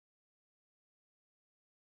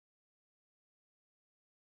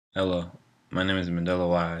Hello, my name is Mandela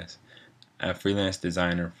Wise. I'm a freelance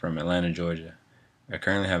designer from Atlanta, Georgia. I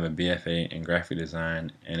currently have a BFA in graphic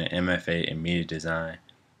design and an MFA in media design.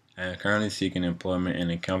 I am currently seeking employment in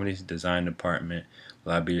a company's design department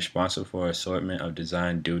where I'll be responsible for an assortment of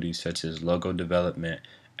design duties such as logo development,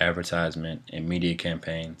 advertisement, and media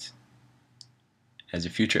campaigns. As a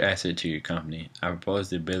future asset to your company, I propose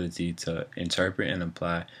the ability to interpret and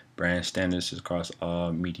apply brand standards across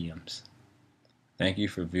all mediums. Thank you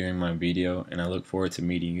for viewing my video, and I look forward to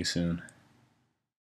meeting you soon.